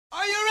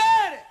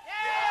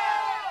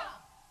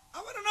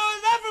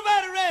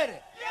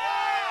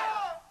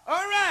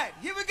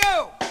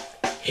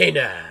Hey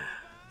now.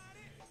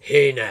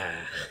 Hey now.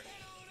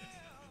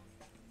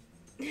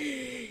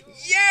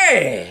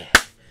 Yeah!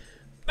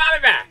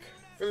 Bobby back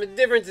from The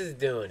Difference is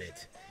Doing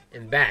It.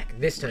 And back,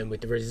 this time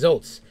with the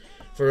results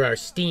for our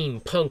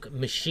Steampunk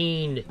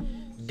machine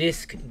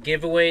disc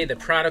giveaway, the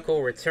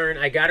prodigal return.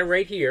 I got it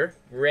right here,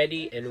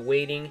 ready and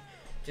waiting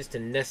just to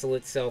nestle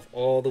itself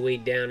all the way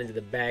down into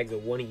the bags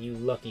of one of you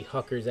lucky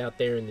huckers out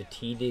there in the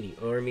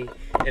TDIDI army.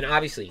 And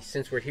obviously,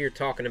 since we're here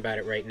talking about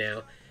it right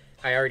now,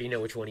 I already know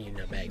which one of you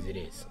nutbags it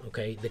is,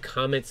 okay? The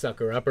comment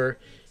sucker upper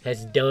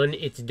has done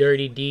its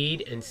dirty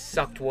deed and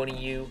sucked one of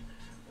you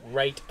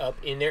right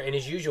up in there. And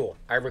as usual,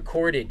 I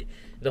recorded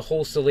the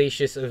whole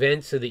salacious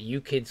event so that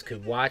you kids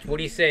could watch. What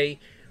do you say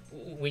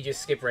we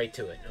just skip right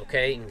to it,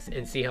 okay?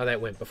 And see how that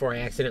went before I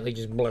accidentally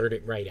just blurt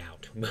it right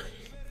out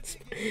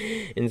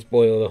and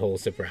spoil the whole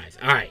surprise.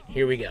 All right,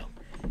 here we go.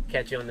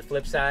 Catch you on the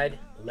flip side.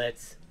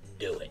 Let's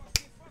do it.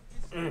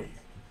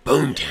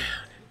 Boomtown.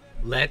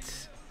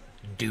 Let's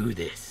do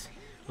this.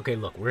 Okay,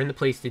 look, we're in the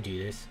place to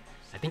do this.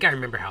 I think I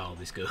remember how all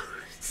this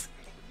goes.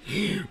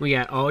 We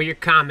got all your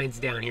comments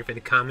down here for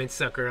the comment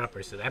sucker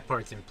upper, so that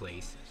part's in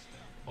place.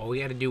 All we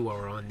got to do while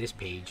we're on this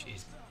page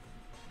is,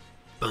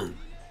 boom,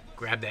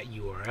 grab that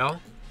URL.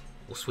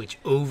 We'll switch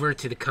over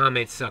to the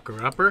comment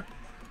sucker upper,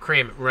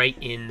 cram it right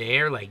in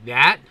there like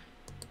that,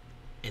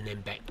 and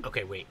then back.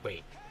 Okay, wait.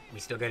 We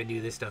still got to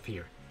do this stuff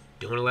here.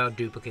 Don't allow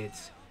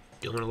duplicates.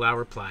 Don't allow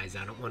replies.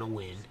 I don't want to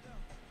win.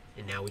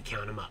 And now we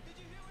count them up.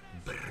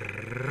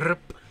 Brrrr.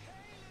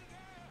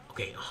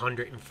 Okay,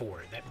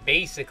 104. That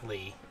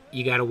basically,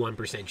 you got a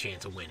 1%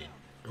 chance of winning.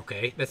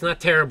 Okay, that's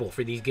not terrible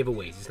for these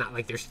giveaways. It's not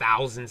like there's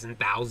thousands and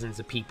thousands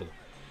of people.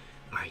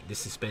 All right, this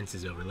suspense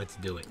is over. Let's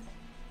do it.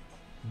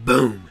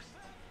 Boom.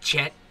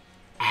 Chet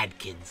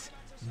Adkins.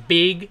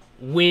 Big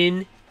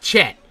win,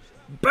 Chet.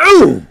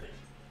 Boom.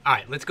 All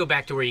right, let's go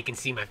back to where you can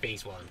see my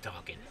face while I'm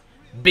talking.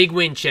 Big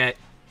win, Chet.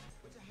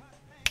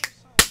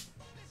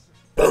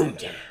 Boom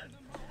down.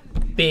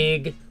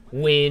 Big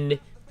win,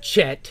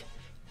 Chet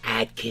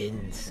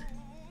Adkins.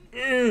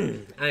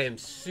 I am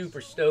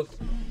super stoked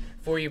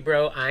for you,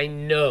 bro. I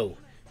know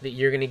that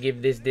you're going to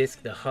give this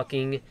disc the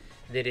hucking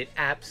that it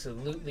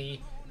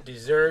absolutely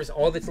deserves.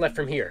 All that's left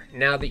from here,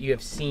 now that you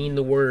have seen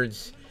the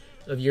words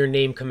of your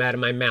name come out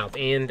of my mouth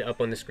and up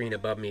on the screen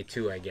above me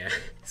too, I guess,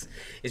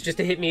 is just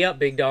to hit me up,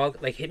 big dog.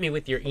 Like, hit me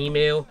with your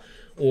email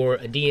or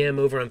a DM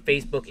over on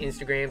Facebook,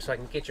 Instagram, so I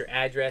can get your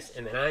address,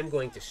 and then I'm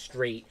going to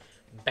straight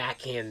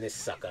backhand this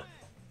sucker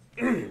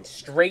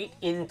straight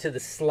into the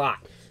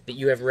slot that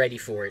you have ready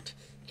for it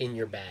in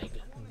your bag.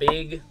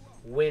 Big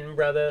win,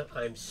 brother.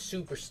 I'm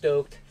super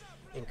stoked,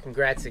 and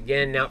congrats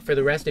again. Now, for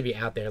the rest of you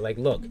out there, like,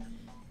 look,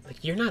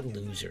 like, you're not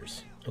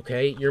losers,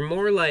 okay? You're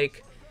more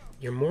like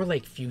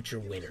future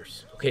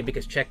winners, okay?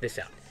 Because check this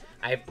out.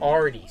 I've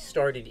already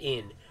started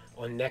in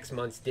on next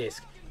month's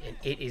disc, and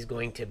it is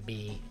going to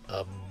be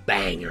a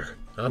banger.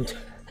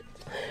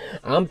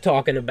 I'm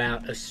talking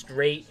about a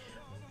straight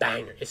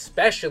banger,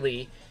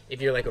 especially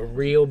if you're like a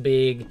real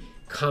big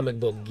comic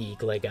book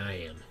geek like I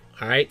am.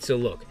 All right, so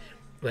look,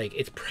 like,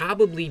 it's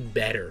probably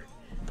better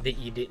that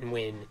you didn't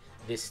win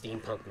this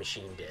Steampunk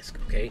machine disc,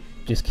 okay?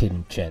 Just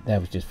kidding, Chet.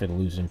 That was just for the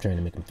losers. I'm trying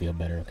to make them feel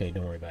better, okay?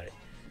 Don't worry about it.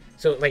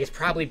 So, like, it's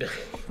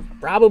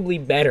probably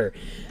better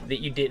that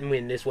you didn't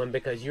win this one,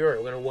 because you're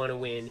going to want to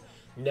win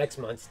next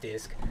month's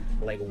disc,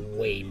 like,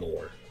 way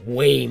more.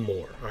 Way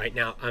more. All right,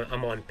 now,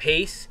 I'm on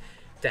pace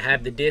to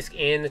have the disc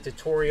and the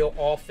tutorial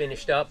all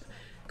finished up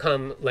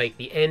come, like,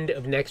 the end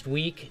of next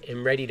week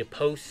and ready to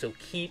post, so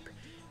keep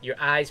your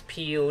eyes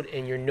peeled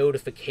and your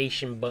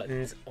notification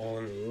buttons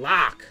on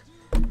lock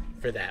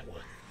for that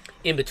one.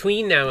 In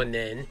between now and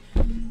then,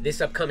 this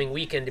upcoming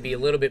weekend, to be a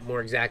little bit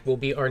more exact, will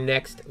be our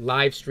next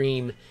live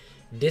stream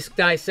disc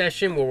die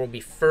session, where we'll be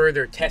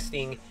further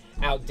testing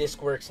out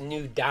Discworks'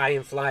 new die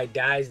and fly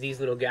dies, these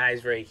little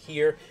guys right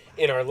here.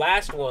 In our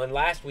last one,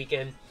 last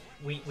weekend,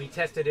 we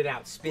tested it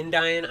out spin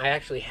dyeing. I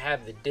actually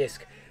have the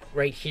disc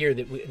right here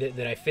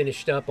that I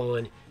finished up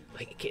on.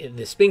 Like,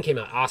 the spin came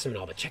out awesome and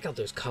all, but check out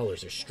those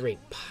colors. They're straight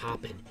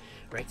popping,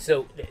 right?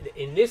 So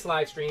in this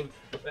live stream,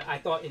 I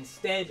thought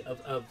instead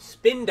of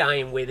spin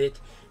dyeing with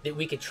it, that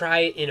we could try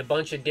it in a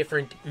bunch of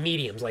different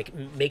mediums, like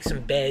make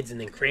some beds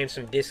and then cram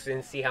some discs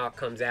in, see how it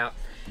comes out.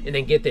 And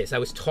then get this, I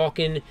was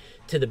talking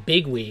to the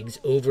bigwigs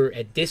over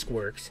at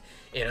Discworks,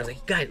 and I was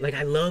like, guys, like,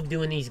 I love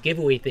doing these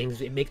giveaway things.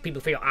 It makes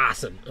people feel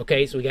awesome,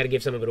 okay? So we got to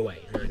give some of it away.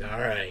 And I'm like, all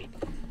right.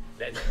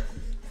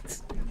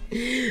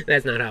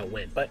 That's not how it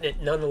went.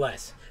 But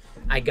nonetheless,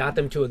 I got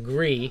them to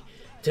agree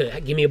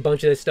to give me a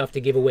bunch of this stuff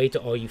to give away to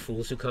all you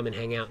fools who come and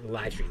hang out in the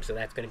live stream. So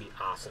that's going to be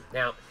awesome.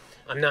 Now,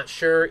 I'm not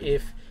sure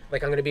if,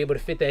 like, I'm going to be able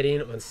to fit that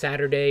in on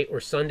Saturday or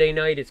Sunday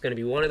night. It's going to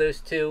be one of those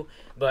two,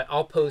 but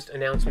I'll post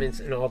announcements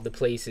in all of the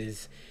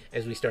places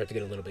as we start to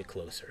get a little bit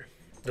closer.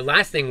 The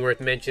last thing worth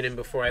mentioning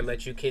before I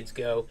let you kids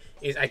go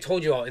is, I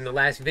told you all in the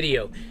last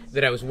video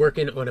that I was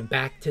working on a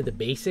Back to the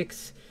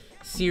Basics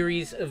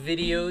series of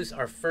videos.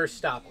 Our first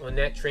stop on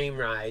that train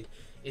ride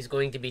is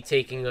going to be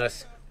taking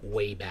us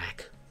way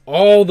back,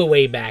 all the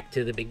way back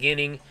to the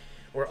beginning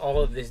where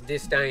all of this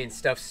disc dyeing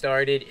stuff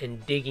started,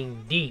 and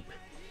digging deep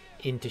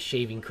into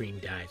shaving cream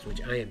dyes,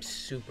 which I am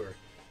super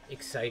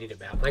excited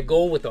about. My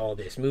goal with all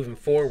this moving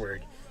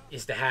forward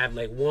is to have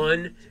like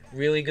one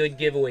really good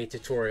giveaway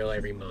tutorial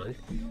every month,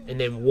 and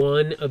then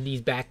one of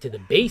these back to the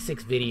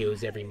basics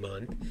videos every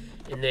month,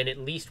 and then at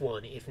least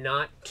one, if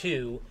not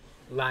two,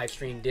 live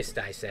stream disc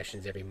dye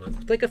sessions every month,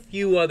 with like a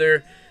few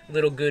other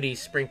little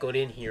goodies sprinkled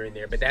in here and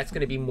there. But that's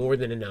going to be more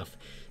than enough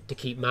to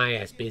keep my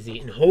ass busy,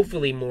 and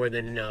hopefully more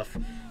than enough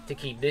to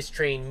keep this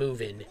train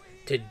moving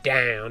to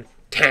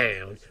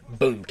downtown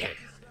Boomtown.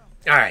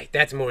 All right,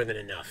 that's more than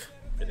enough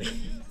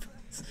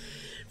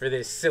for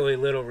this silly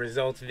little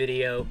results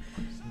video.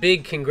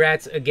 Big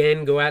congrats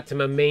again go out to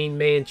my main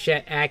man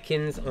Chet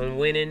Atkins on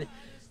winning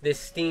this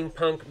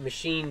Steampunk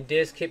machine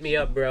disc. Hit me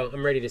up, bro.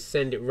 I'm ready to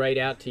send it right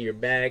out to your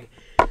bag.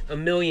 A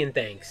million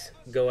thanks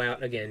go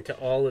out again to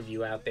all of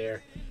you out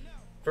there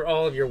for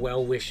all of your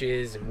well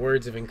wishes and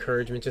words of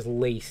encouragement just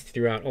laced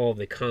throughout all of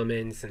the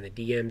comments and the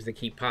DMs that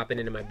keep popping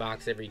into my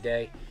box every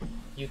day.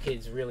 You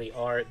kids really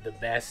are the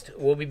best.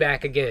 We'll be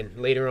back again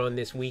later on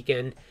this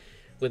weekend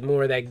with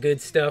more of that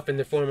good stuff in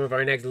the form of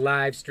our next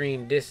live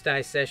stream disc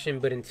dye session.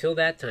 But until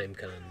that time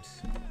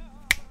comes,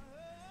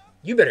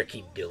 you better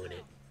keep doing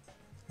it.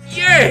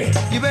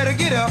 Yeah! You better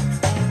get up.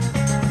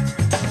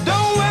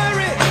 Don't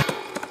worry.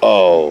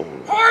 Oh.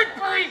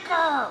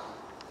 Heartbreaker!